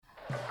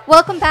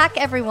Welcome back,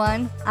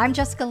 everyone. I'm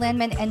Jessica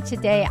Landman, and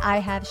today I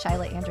have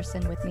Shyla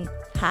Anderson with me.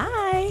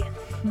 Hi.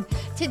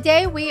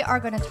 Today we are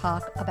going to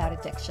talk about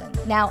addiction.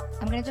 Now,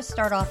 I'm going to just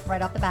start off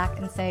right off the back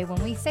and say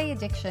when we say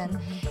addiction,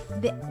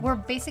 we're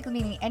basically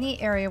meaning any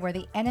area where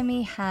the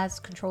enemy has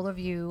control of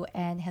you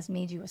and has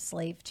made you a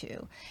slave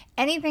to.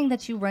 Anything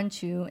that you run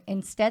to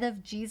instead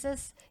of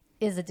Jesus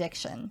is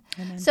addiction.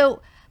 Amen.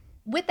 So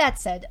with that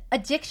said,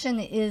 addiction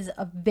is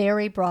a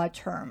very broad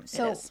term.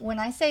 So when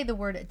I say the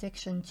word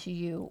addiction to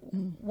you,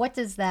 what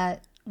does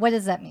that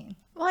mean?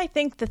 Well, I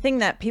think the thing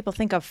that people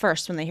think of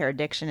first when they hear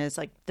addiction is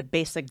like the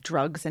basic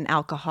drugs and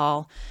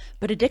alcohol.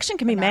 But addiction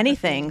can be many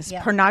things.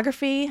 Yeah.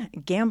 Pornography,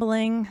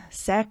 gambling,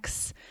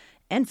 sex,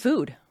 and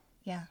food.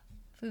 Yeah,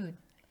 food.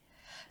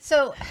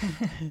 So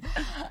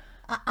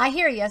I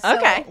hear you. So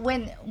Okay.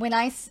 when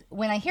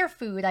I hear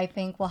food, I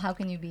think, well, how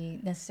can you be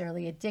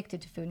necessarily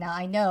addicted to food? Now,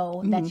 I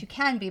know that you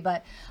can be,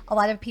 but a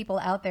lot of people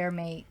out there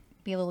may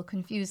be a little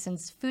confused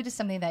since food is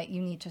something that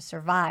you need to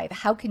survive.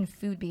 How can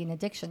food be an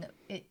addiction?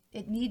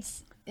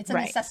 It's a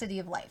Right. necessity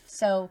of life.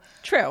 So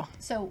True.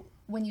 So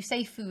when you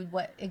say food,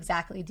 what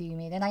exactly do you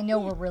mean? And I know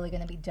we're really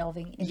going to be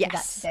delving into that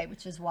Yes. today,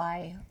 which is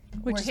why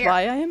Which we're is here.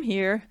 why I am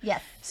here.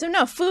 Yes. So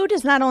no, food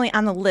is not only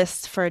on the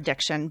list for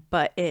addiction,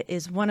 but it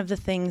is one of the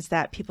things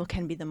that people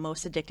can be the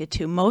most addicted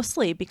to,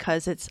 mostly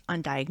because it's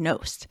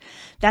undiagnosed.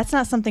 That's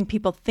not something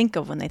people think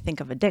of when they think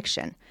of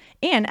addiction.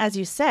 And as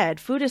you said,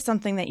 food is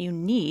something that you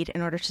need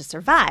in order to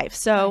survive.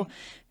 So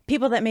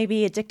people that may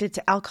be addicted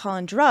to alcohol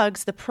and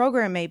drugs, the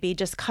program may be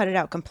just cut it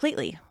out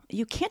completely.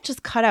 You can't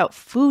just cut out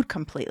food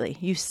completely.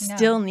 You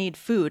still need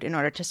food in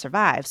order to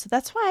survive. So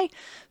that's why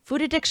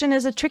food addiction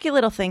is a tricky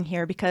little thing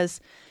here,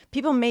 because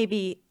people may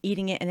be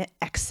eating it in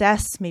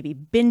excess, maybe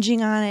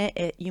binging on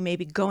it. You may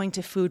be going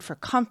to food for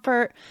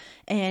comfort,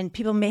 and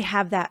people may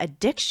have that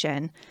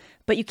addiction,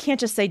 but you can't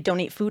just say don't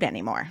eat food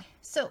anymore.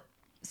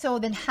 So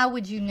then how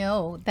would you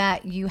know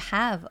that you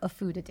have a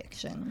food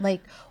addiction?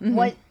 Like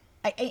what,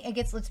 I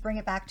guess let's bring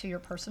it back to your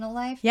personal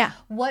life. Yeah.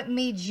 What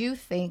made you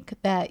think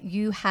that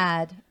you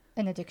had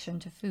an addiction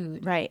to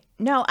food? Right.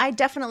 No, I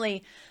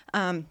definitely,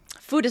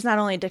 food is not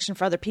only addiction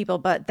for other people,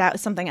 but that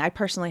is something I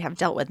personally have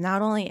dealt with,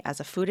 not only as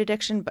a food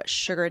addiction, but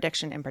sugar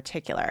addiction in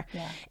particular.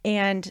 Yeah.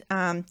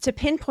 And to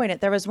pinpoint it,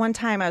 there was one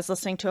time I was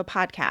listening to a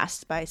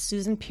podcast by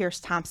Susan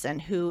Pierce Thompson,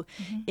 who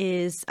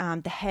is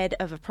the head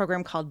of a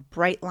program called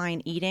Bright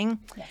Line Eating.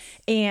 Yes.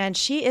 And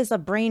she is a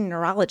brain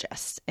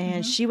neurologist,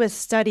 and she was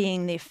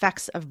studying the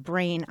effects of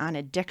brain on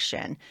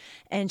addiction.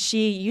 And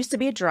she used to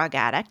be a drug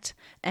addict,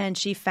 and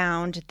she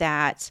found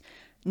that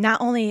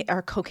not only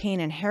are cocaine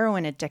and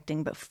heroin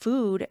addicting, but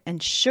food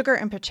and sugar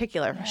in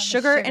particular,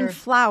 sugar and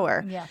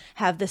flour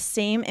have the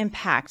same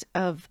impact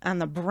on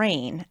the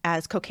brain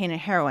as cocaine and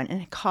heroin,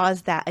 and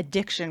cause that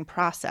addiction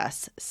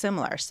process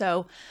similar.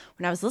 So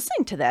when I was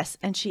listening to this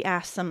and she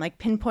asked some like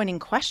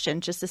pinpointing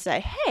question just to say,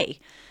 hey,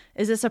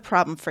 is this a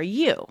problem for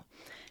you?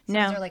 So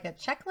is there like a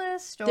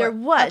checklist? Or? There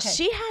was. Okay.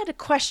 She had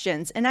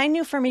questions. And I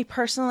knew for me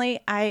personally,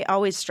 I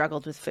always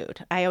struggled with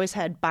food. I always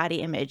had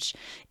body image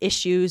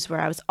issues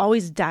where I was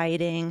always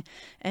dieting.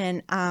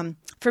 And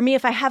for me,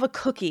 if I have a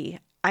cookie,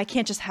 I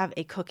can't just have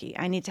a cookie.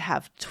 I need to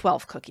have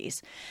 12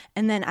 cookies.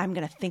 And then I'm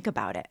going to think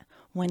about it.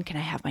 When can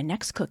I have my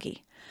next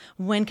cookie?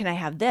 When can I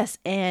have this?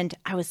 And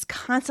I was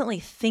constantly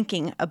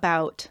thinking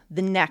about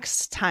the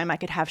next time I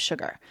could have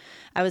sugar.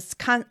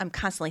 I'm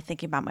constantly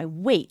thinking about my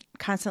weight,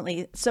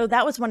 constantly. So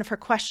that was one of her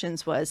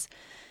questions was,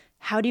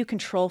 how do you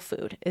control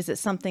food? Is it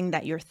something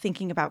that you're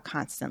thinking about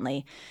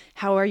constantly?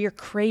 How are your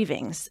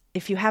cravings?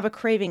 If you have a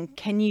craving,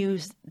 can you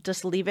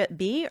just leave it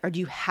be, or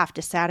do you have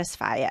to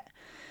satisfy it?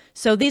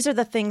 So these are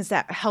the things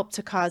that help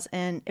to cause,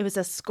 and it was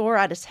a score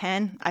out of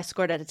 10. I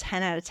scored at a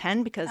 10 out of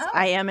 10 because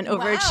I am an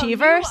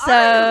overachiever. Wow, you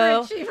are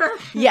an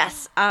overachiever.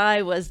 Yes,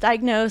 I was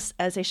diagnosed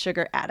as a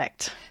sugar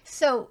addict.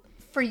 So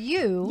for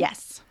you,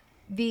 Yes.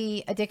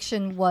 the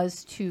addiction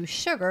was to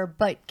sugar,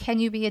 but can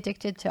you be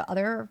addicted to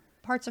other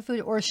parts of food,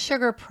 or is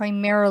sugar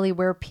primarily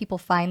where people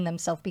find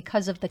themselves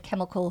because of the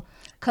chemical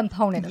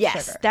component of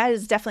Yes, sugar? that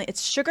is definitely,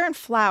 it's sugar and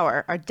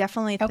flour are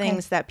definitely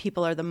things that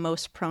people are the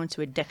most prone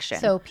to addiction.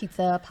 So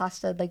pizza,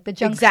 pasta, like the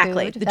junk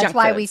Exactly, food. the That's junk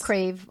why we foods.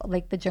 crave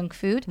like the junk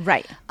food.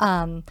 Right.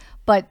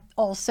 But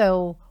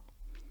also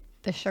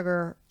the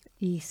sugary,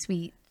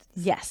 sweet,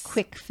 Yes.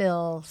 quick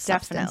fill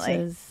Definitely.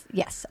 substances.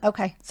 Yes.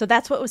 Okay. So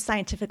that's what was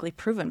scientifically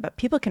proven, but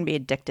people can be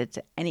addicted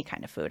to any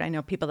kind of food. I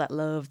know people that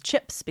love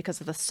chips because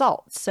of the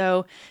salt.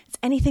 So it's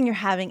anything you're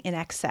having in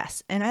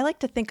excess. And I like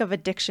to think of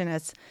addiction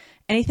as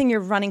anything you're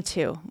running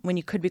to when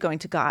you could be going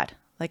to God.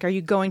 Like, are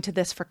you going to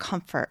this for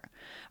comfort?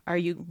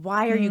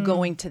 Why are you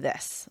going to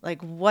this?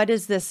 Like, what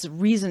is this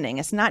reasoning?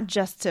 It's not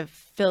just to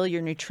fill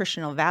your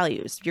nutritional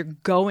values. You're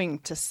going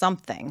to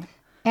something.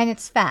 And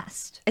it's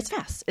fast. It's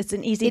fast. It's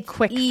an easy, It's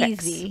quick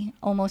fix. easy,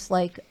 almost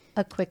like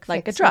a quick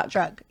Like fix a drug. with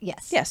drug.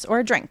 Yes. Yes, or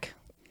a drink.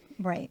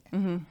 Right.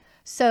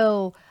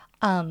 So,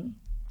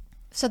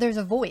 so there's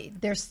a void.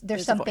 There's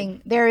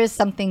something. There is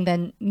something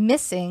then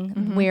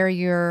missing where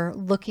you're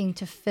looking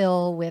to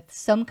fill with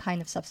some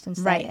kind of substance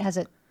Right. that has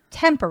a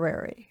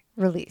temporary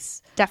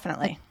release.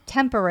 Definitely.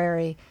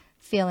 Temporary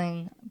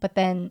feeling, but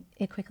then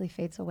it quickly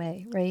fades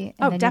away, right?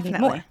 And then definitely.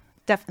 you need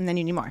more. And then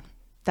you need more.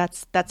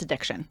 That's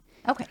addiction.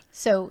 Okay.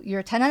 So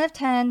you're a 10 out of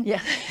 10. Yeah.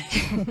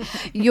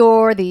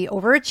 You're the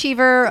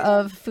overachiever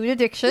of food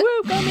addiction.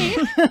 Woo, go me.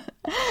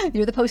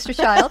 You're the poster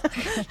child.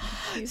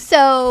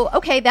 So,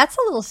 okay, that's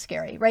a little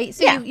scary, right?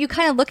 So Yeah. you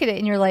kind of look at it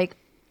and you're like,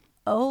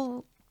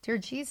 oh, dear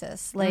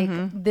Jesus, like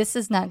this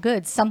is not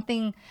good.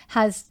 Something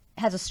has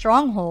a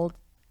stronghold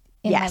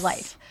in my Yes.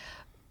 life.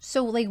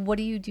 So like, what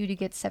do you do to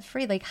get set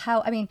free? Like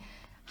how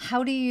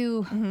do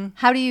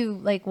you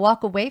like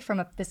walk away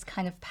from this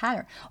kind of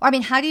pattern? Or I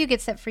mean, how do you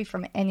get set free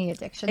from any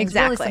addiction? It's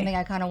Exactly. really something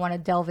I kind of want to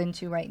delve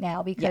into right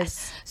now because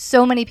Yes.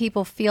 so many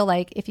people feel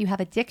like if you have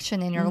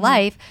addiction in your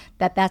life,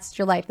 that's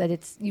your life, that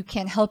you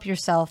can't help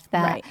yourself,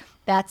 that Right.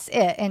 that's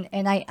it.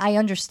 And I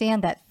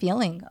understand that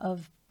feeling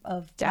of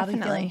probably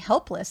Definitely. feeling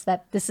helpless,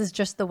 that this is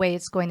just the way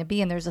it's going to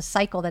be and there's a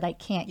cycle that I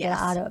can't get Yes.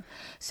 out of.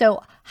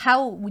 So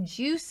how would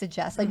you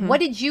suggest, like what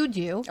did you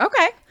do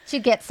Okay. to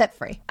get set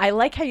free? I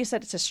like how you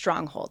said it's a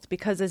stronghold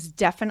because it's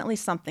definitely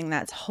something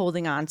that's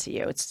holding on to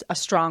you. It's a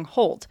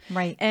stronghold.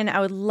 Right. And I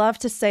would love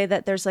to say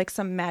that there's like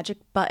some magic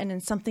button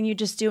and something you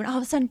just do and all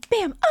of a sudden,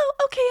 bam, oh,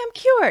 okay, I'm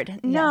cured.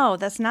 No,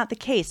 that's not the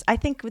case. I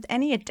think with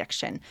any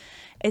addiction,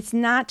 it's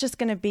not just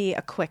going to be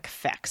a quick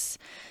fix.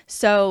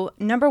 So,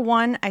 number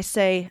one, I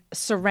say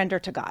surrender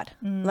to God.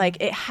 Like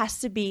it has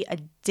to be a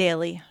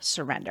daily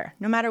surrender.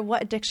 No matter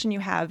what addiction you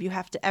have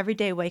to every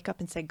day wake up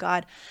and say,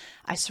 God,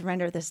 I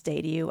surrender this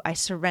day to you. I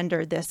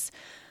surrender this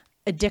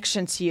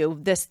addiction to you.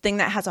 This thing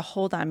that has a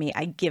hold on me,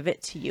 I give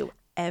it to you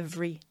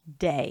every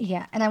day.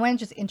 Yeah, and I want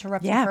to just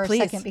interrupt you Yeah, for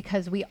please. a second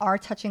because we are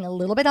touching a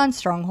little bit on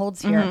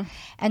strongholds here.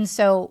 And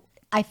so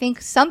I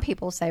think some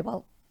people say,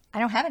 well, I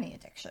don't have any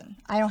addiction.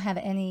 I don't have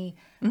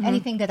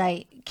anything that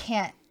I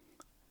can't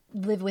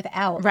live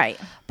without. Right.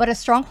 But a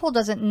stronghold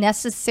doesn't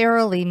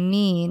necessarily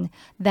mean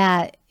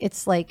that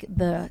it's like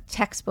the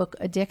textbook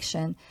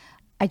addiction.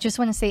 I just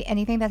want to say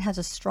anything that has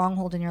a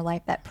stronghold in your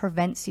life that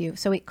prevents you.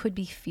 So it could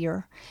be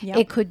fear. Yep.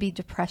 It could be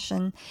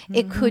depression.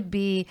 It could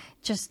be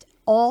just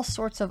all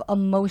sorts of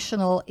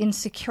emotional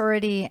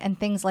insecurity and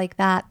things like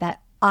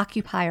that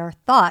occupy our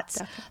thoughts.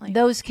 Definitely.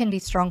 Those can be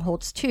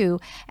strongholds too.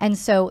 And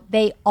so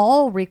they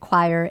all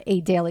require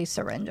a daily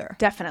surrender.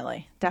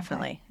 Definitely.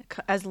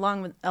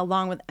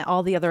 Along with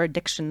all the other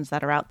addictions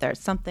that are out there,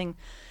 something.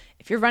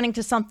 If you're running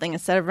to something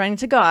instead of running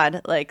to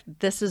God, like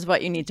this is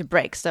what you need to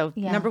break. So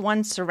number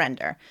one,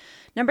 surrender.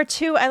 Number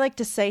two, I like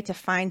to say to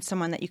find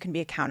someone that you can be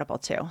accountable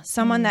to,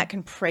 someone that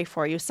can pray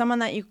for you, someone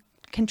that you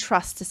can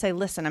trust to say,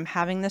 listen, I'm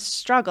having this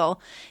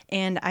struggle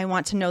and I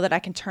want to know that I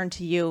can turn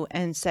to you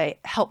and say,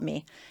 help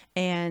me,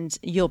 and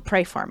you'll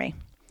pray for me.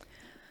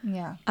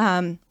 Yeah.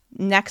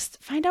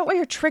 Next, find out what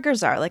your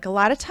triggers are. Like a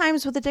lot of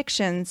times with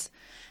addictions,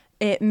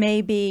 it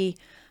may be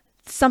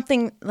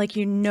something like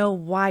you know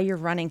why you're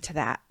running to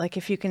that. Like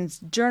if you can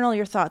journal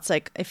your thoughts,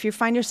 like if you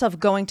find yourself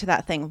going to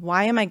that thing,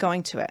 why am I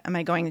going to it? Am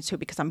I going to it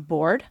because I'm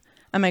bored?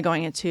 Am I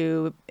going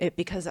into it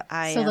because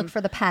I So look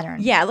for the pattern.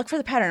 Yeah, look for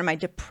the pattern. Am I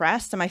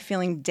depressed? Am I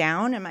feeling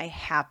down? Am I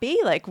happy?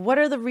 Like what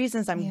are the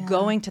reasons I'm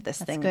going to this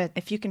thing? good.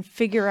 If you can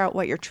figure out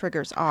what your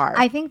triggers are.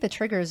 I think the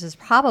triggers is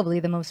probably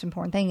the most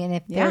important thing. And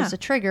if there's a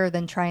trigger,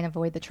 then try and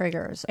avoid the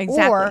triggers.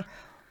 Exactly. Or,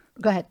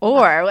 go ahead.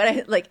 Or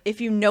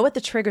if you know what the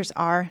triggers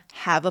are,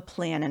 have a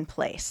plan in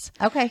place.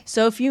 Okay.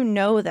 So if you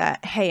know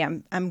that, hey,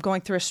 I'm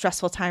going through a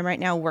stressful time right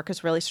now, work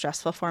is really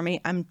stressful for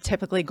me, I'm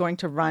typically going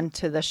to run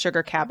to the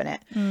sugar cabinet.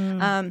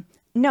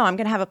 No, I'm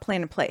going to have a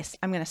plan in place.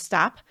 I'm going to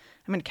stop.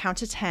 I'm going to count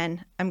to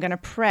 10. I'm going to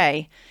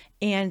pray.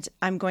 And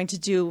I'm going to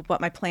do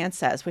what my plan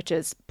says, which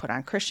is put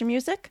on Christian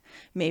music.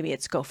 Maybe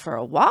it's go for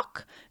a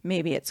walk.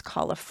 Maybe it's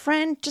call a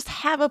friend. Just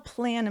have a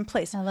plan in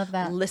place. I love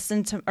that.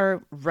 Listen to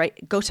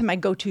go to my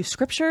go-to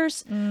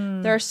scriptures.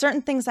 There are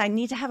certain things I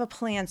need to have a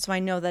plan so I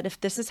know that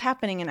if this is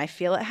happening and I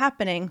feel it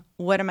happening,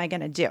 what am I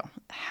going to do?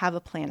 Have a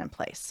plan in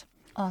place.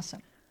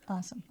 Awesome.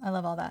 I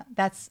love all that.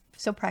 That's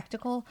so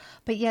practical,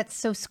 but yet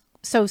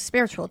so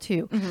spiritual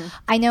too.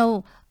 I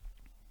know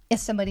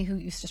as somebody who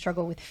used to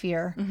struggle with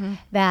fear,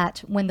 that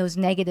when those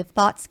negative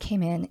thoughts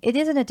came in, it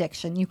is an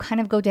addiction. You kind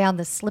of go down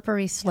the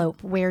slippery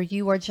slope where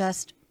you are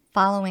just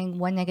following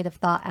one negative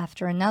thought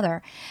after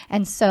another.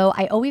 And so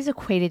I always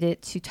equated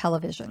it to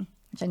television,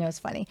 which I know is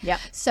funny. Yeah.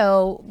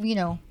 So,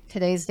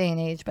 today's day and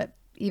age, but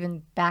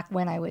even back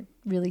when I would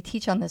really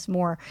teach on this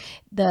more,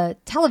 the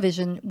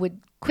television would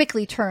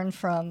quickly turn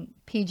from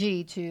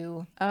PG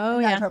to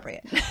not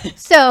appropriate.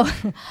 So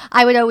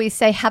I would always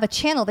say have a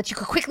channel that you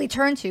could quickly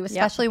turn to,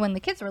 especially when the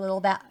kids were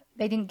little, that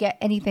they didn't get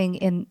anything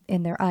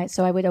in their eyes.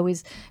 So I would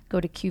always go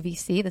to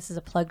QVC. This is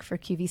a plug for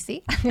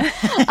QVC.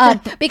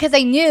 Because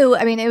I knew,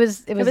 it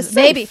was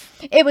maybe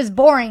it was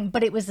boring,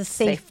 but it was a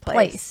safe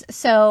place.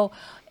 So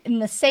in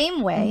the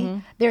same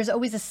way, there's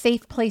always a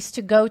safe place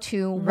to go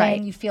to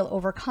when you feel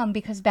overcome,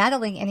 because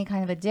battling any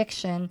kind of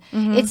addiction,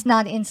 it's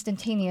not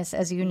instantaneous,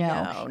 as you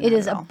know. No, it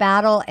is not at a all.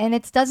 battle and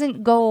it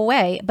doesn't go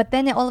away, but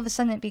then all of a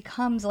sudden it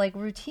becomes like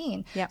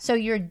routine. Yeah. So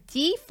your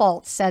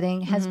default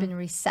setting has been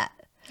reset.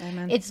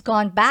 Amen. It's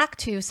gone back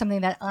to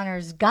something that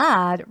honors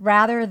God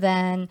rather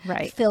than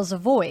Right. fills a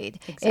void.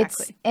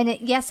 Exactly.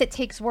 Yes, it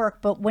takes work,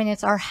 but when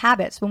it's our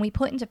habits, when we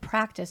put into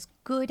practice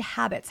good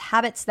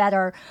habits that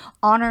are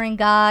honoring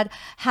God,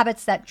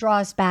 habits that draw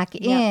us back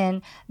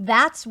in,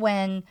 that's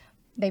when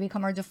they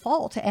become our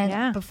default.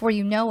 And before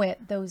you know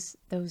it, those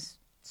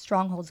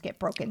strongholds get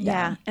broken down.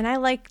 Yeah. And I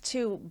like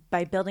to,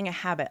 by building a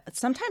habit,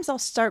 sometimes I'll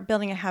start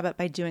building a habit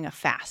by doing a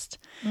fast.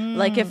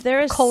 Like if there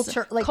is cold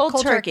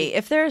turkey,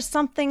 if there is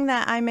something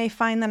that I may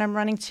find that I'm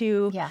running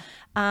to,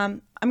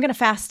 I'm going to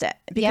fast it,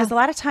 because a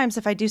lot of times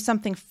if I do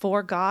something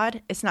for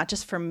God, it's not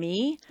just for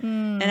me,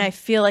 and I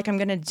feel like I'm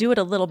going to do it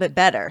a little bit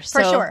better.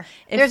 For sure.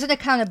 There's an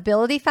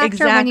accountability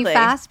factor when you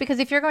fast, because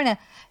if you're going to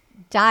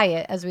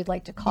diet, as we'd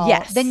like to call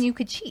it, then you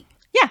could cheat.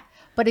 Yeah.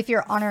 But if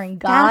you're honoring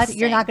God,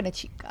 you're not going to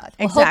cheat God.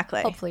 Well,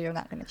 Exactly. Hopefully you're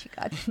not going to cheat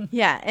God.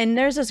 Yeah. And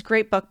there's this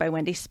great book by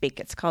Wendy Speak.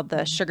 It's called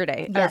The Sugar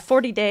Day, or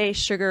 40-Day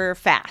Sugar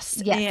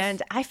Fast. Yes.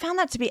 And I found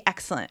that to be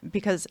excellent,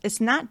 because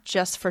it's not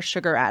just for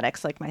sugar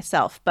addicts like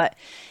myself, but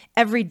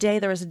every day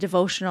there was a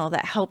devotional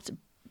that helped.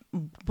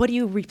 What do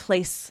you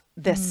replace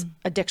this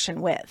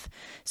addiction with?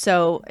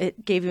 So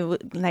it gave you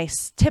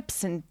nice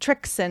tips and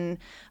tricks, and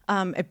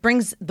it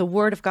brings the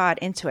Word of God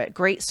into it.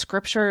 Great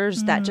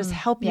scriptures that just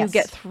help you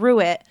get through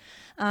it.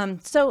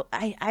 So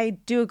I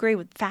do agree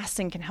with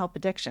fasting can help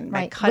addiction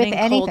by cutting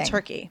cold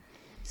turkey.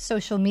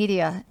 Social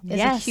media is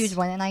a huge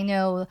one. And I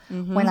know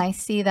when I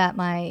see that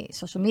my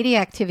social media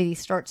activity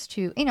starts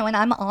to, and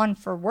I'm on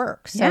for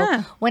work.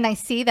 So when I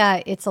see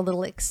that it's a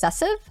little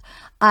excessive,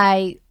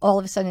 I all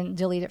of a sudden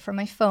delete it from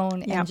my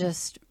phone and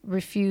just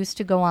refuse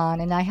to go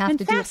on. And I have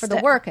to do it for the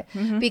work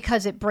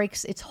because it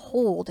breaks its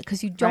hold,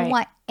 because you don't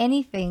want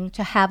anything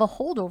to have a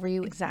hold over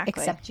you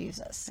except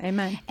Jesus.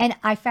 Amen. And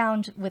I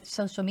found with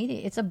social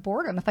media, it's a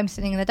boredom. If I'm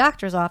sitting in the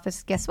doctor's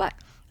office, guess what?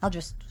 I'll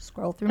just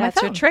scroll through my phone.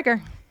 That's your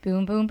trigger.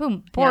 Boom, boom,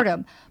 boom.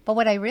 Boredom. But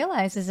what I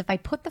realize is if I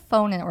put the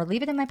phone in or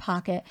leave it in my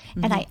pocket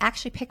and I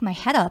actually pick my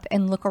head up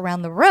and look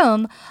around the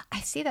room, I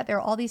see that there are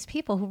all these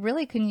people who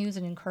really can use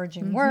an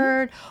encouraging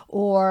word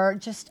or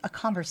just a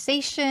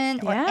conversation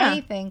or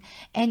anything.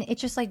 And it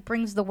just like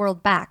brings the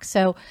world back.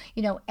 So,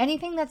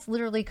 anything that's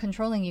literally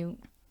controlling you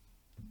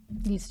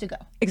needs to go.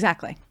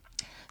 Exactly.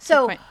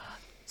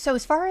 So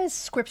as far as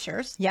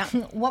scriptures,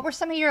 what were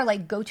some of your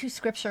like go-to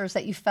scriptures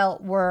that you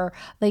felt were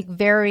like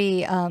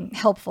very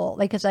helpful?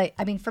 Like, cause I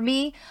mean, for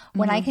me,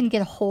 when I can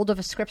get a hold of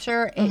a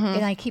scripture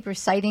and I keep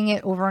reciting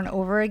it over and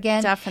over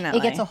again, Definitely.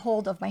 it gets a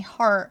hold of my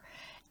heart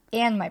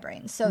and my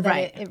brain so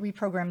that it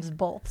reprograms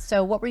both.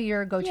 So what were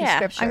your go-to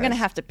scriptures? I'm going to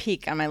have to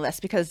peek on my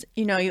list, because,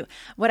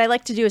 what I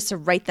like to do is to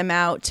write them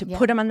out, to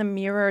put them on the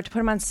mirror, to put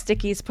them on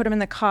stickies, put them in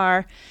the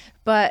car.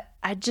 But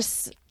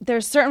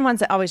there's certain ones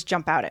that always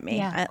jump out at me.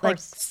 Like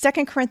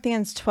 2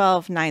 Corinthians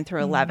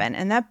 12:9-11.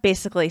 And that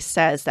basically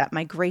says that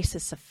my grace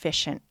is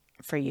sufficient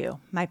for you.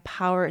 My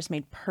power is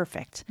made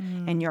perfect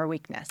in your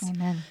weakness.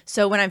 Amen.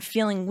 So when I'm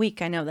feeling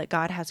weak, I know that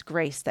God has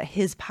grace, that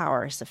his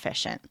power is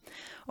sufficient.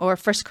 Or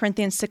 1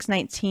 Corinthians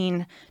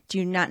 6:19, do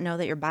you not know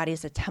that your body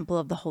is a temple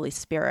of the Holy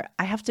Spirit?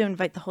 I have to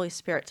invite the Holy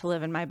Spirit to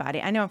live in my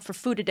body. I know for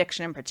food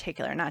addiction in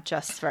particular, not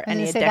just for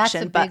any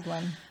addiction, but big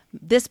one.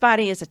 This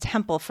body is a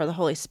temple for the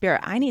Holy Spirit.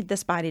 I need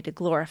this body to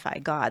glorify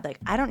God. Like,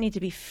 I don't need to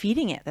be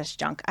feeding it this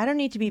junk. I don't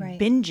need to be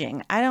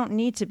binging. I don't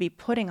need to be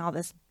putting all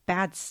this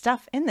bad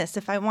stuff in this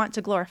if I want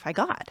to glorify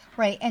God.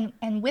 Right.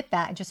 And with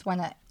that, I just want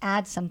to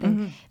add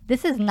something.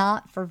 This is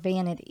not for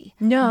vanity.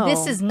 No.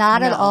 This is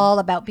not at all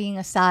about being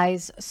a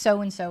size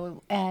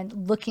so-and-so and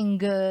looking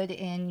good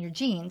in your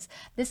jeans.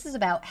 This is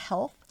about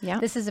health. Yeah.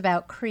 This is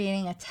about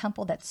creating a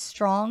temple that's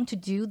strong to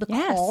do the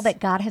call that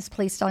God has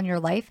placed on your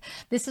life.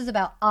 This is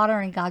about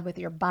honoring God with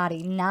your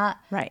body, not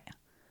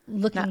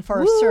looking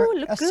for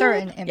a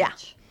certain image. Yeah.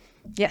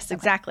 Yes,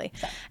 exactly.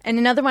 And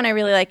another one I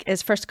really like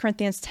is 1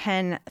 Corinthians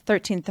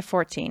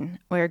 10:13-14,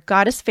 where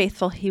God is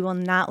faithful. He will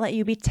not let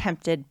you be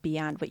tempted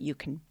beyond what you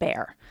can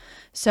bear.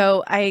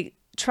 So I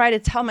try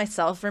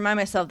to remind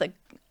myself that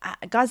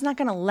God's not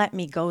going to let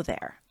me go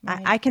there.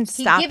 Right. I can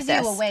stop this. He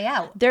gives you a way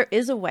out. There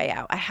is a way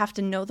out. I have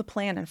to know the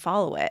plan and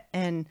follow it.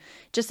 And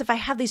just if I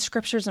have these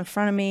scriptures in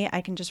front of me,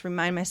 I can just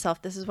remind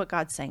myself, this is what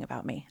God's saying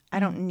about me. I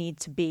don't need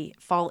to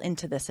fall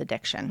into this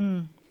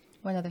addiction.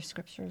 What other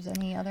scriptures?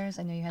 Any others?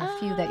 I know you had a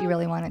few that you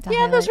really wanted to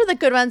highlight. Those were the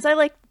good ones. I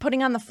like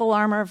putting on the full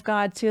armor of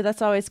God too.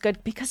 That's always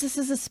good, because this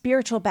is a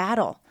spiritual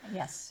battle.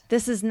 Yes.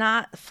 This is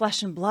not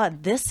flesh and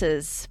blood. This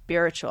is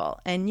spiritual.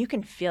 And you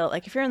can feel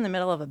like if you're in the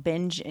middle of a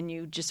binge and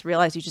you just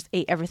realize you just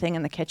ate everything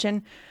in the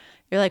kitchen,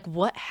 you're like,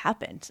 what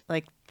happened?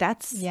 Like,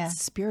 that's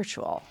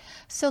spiritual.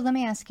 So let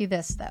me ask you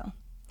this though.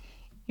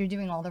 You're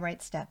doing all the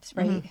right steps,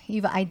 right?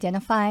 You've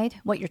identified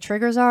what your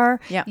triggers are.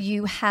 Yeah.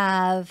 You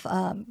have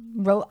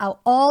wrote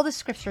out all the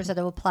scriptures that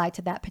will apply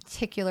to that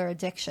particular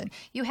addiction.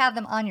 You have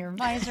them on your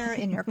visor,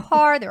 in your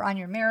car, they're on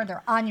your mirror,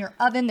 they're on your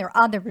oven, they're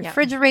on the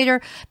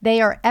refrigerator.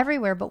 They are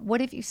everywhere. But what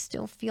if you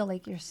still feel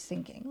like you're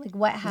sinking? Like,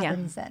 what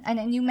happens then?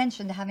 And you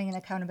mentioned having an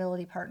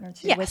accountability partner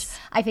too, which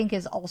I think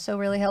is also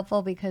really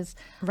helpful, because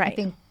I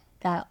think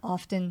that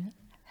often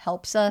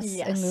helps us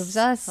and moves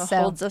us. So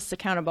Holds us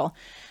accountable.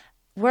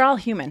 We're all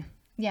human.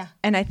 yeah.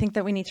 And I think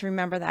that we need to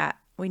remember that.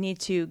 We need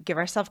to give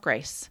ourselves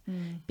grace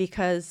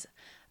because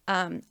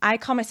I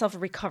call myself a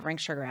recovering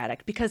sugar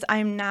addict because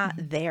I'm not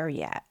there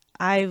yet.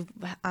 I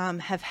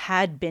have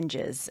had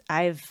binges.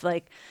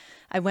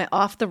 I went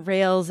off the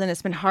rails and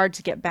it's been hard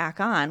to get back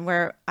on,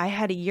 where I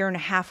had a year and a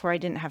half where I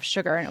didn't have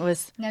sugar, and it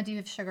was. Now, do you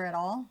have sugar at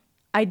all?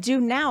 I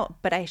do now,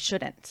 but I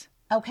shouldn't.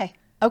 Okay.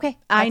 I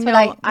That's know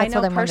what I'm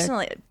wondering.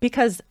 personally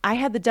because I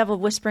had the devil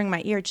whispering in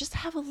my ear, just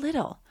have a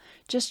little,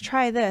 just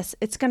try this.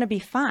 It's going to be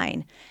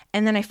fine.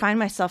 And then I find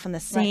myself in the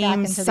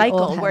same into the cycle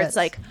old where it's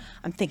habits. like,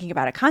 I'm thinking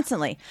about it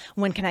constantly.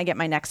 When can I get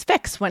my next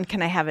fix? When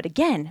can I have it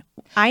again?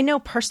 I know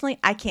personally,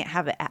 I can't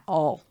have it at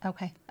all.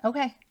 Okay.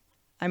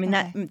 I mean,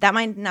 that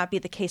might not be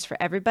the case for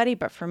everybody,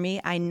 but for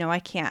me, I know I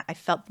can't. I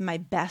felt my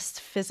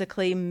best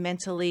physically,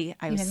 mentally.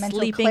 I was Even mental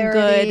sleeping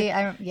clarity,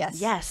 good.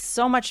 Yes,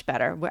 so much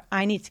better. Where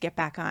I need to get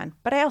back on.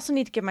 But I also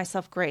need to give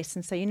myself grace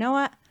and say, you know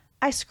what?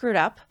 I screwed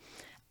up.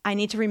 I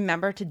need to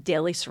remember to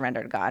daily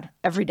surrender to God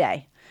every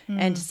day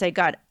and to say,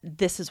 God,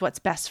 this is what's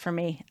best for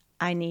me.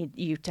 I need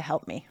you to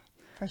help me.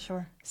 For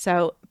sure.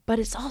 So, but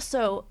it's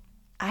also,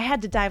 I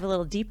had to dive a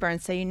little deeper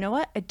and say, you know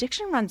what?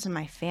 Addiction runs in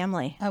my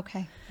family.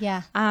 Okay.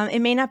 Yeah. It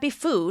may not be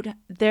food.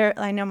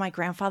 I know my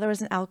grandfather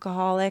was an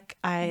alcoholic.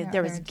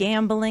 There was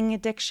gambling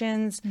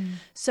addictions.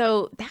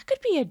 So that could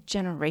be a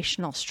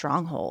generational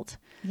stronghold.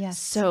 Yes.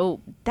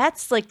 So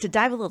that's like to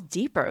dive a little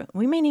deeper.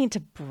 We may need to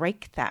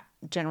break that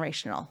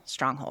generational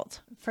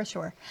stronghold. For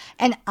sure.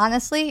 And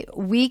honestly,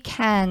 we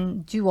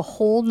can do a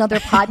whole nother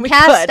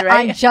podcast could,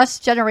 right? on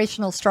just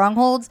generational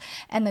strongholds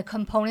and the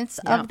components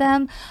of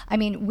them. I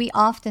mean, we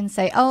often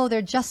say, oh,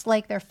 they're just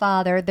like their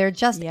father. They're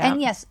just,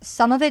 and yes,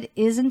 some of it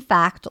is in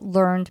fact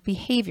learned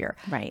behavior.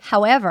 Right.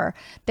 However,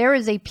 there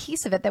is a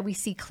piece of it that we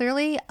see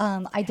clearly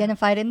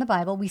identified in the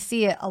Bible. We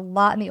see it a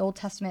lot in the Old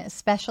Testament,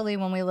 especially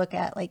when we look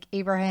at like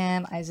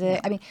Abraham,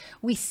 Isaac. I mean,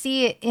 we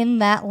see it in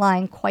that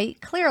line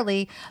quite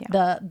clearly.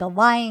 The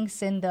lying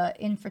sin, the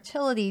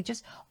infertility,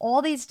 just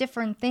all these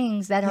different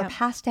things that are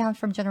passed down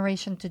from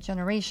generation to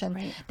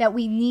generation that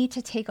we need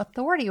to take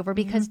authority over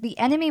because the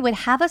enemy would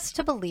have us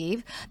to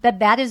believe that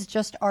that is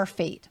just our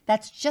fate.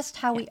 That's just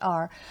how we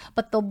are.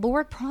 But the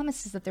Lord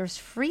promises that there's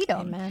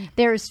freedom. Amen.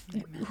 There's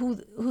who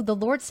the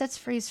Lord sets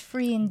free is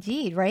free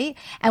indeed, right?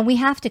 And we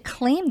have to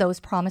claim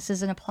those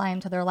promises and apply them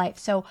to their life.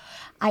 So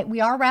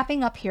we are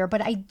wrapping up here,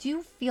 but I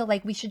do feel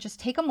like we should just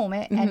take a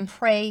moment and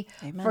pray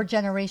for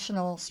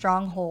generational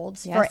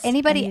strongholds for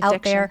anybody any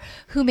out there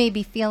who may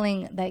be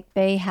feeling like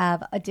they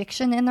have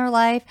addiction in their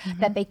life,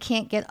 that they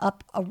can't get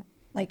up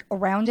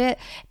around it,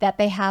 that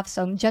they have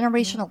some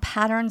generational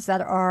patterns that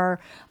are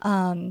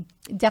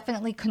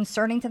definitely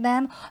concerning to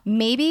them.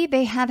 Maybe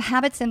they have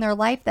habits in their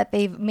life that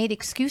they've made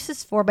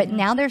excuses for, but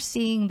now they're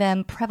seeing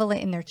them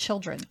prevalent in their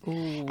children.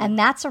 And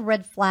that's a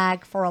red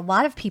flag for a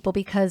lot of people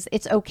because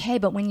it's okay.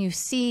 But when you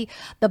see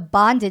the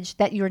bondage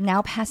that you're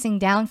now passing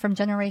down from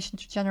generation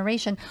to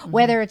generation,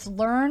 whether it's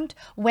learned,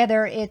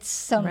 whether it's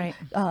some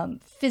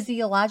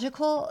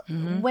physiological,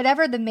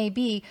 whatever the may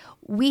be,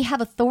 we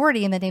have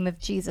authority in the name of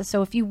Jesus.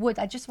 So if you would,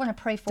 I just want to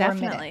pray for a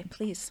minute. Definitely,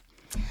 please.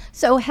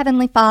 So,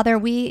 Heavenly Father,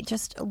 we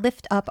just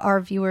lift up our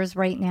viewers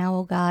right now,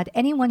 oh God.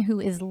 Anyone who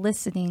is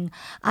listening,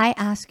 I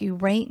ask you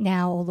right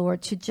now, oh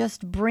Lord, to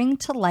just bring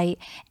to light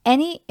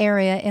any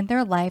area in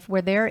their life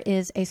where there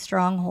is a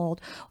stronghold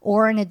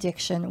or an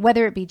addiction,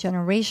 whether it be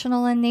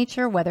generational in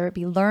nature, whether it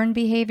be learned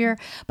behavior,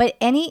 but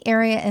any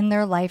area in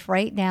their life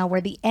right now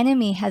where the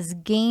enemy has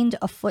gained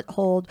a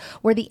foothold,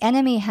 where the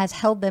enemy has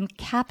held them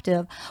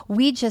captive,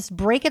 we just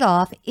break it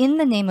off in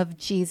the name of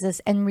Jesus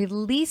and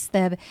release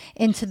them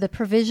into the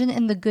provision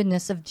and the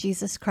goodness of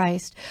Jesus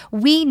Christ.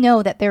 We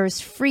know that there is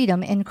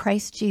freedom in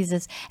Christ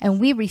Jesus, and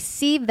we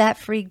receive that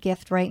free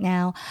gift right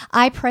now.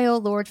 I pray, oh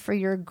Lord, for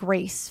your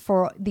grace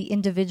for the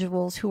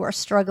individuals who are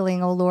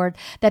struggling, oh Lord,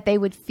 that they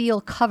would feel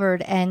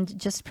covered and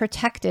just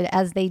protected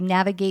as they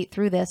navigate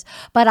through this.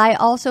 But I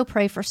also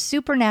pray for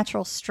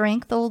supernatural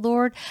strength, oh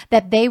Lord,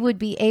 that they would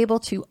be able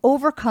to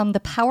overcome the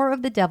power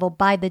of the devil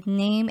by the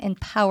name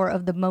and power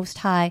of the Most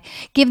High.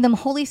 Give them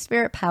Holy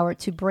Spirit power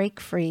to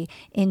break free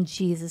in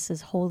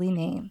Jesus' holy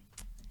name.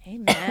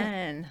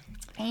 Amen.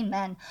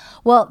 Amen.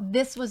 Well,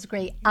 this was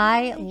great.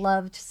 I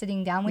loved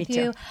sitting down with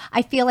you.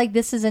 I feel like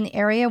this is an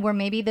area where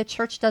maybe the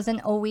church doesn't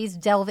always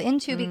delve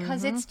into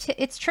because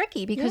it's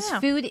tricky because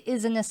food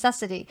is a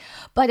necessity.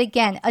 But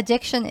again,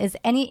 addiction is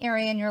any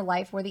area in your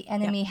life where the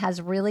enemy has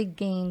really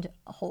gained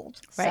a hold.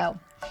 Right. So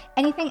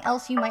anything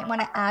else you might want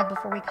to add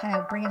before we kind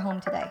of bring it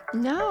home today?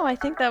 No, I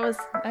think that was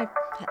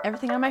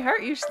everything on my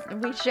heart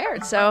we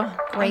shared. So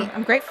Great.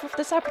 I'm grateful for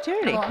this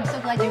opportunity. Well, I'm so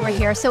glad you were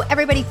here. So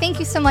everybody, thank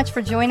you so much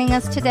for joining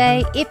us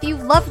today. If you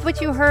loved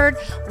what you heard,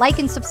 like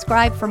and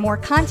subscribe for more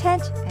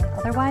content. And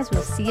otherwise,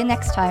 we'll see you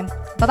next time.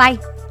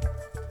 Bye-bye.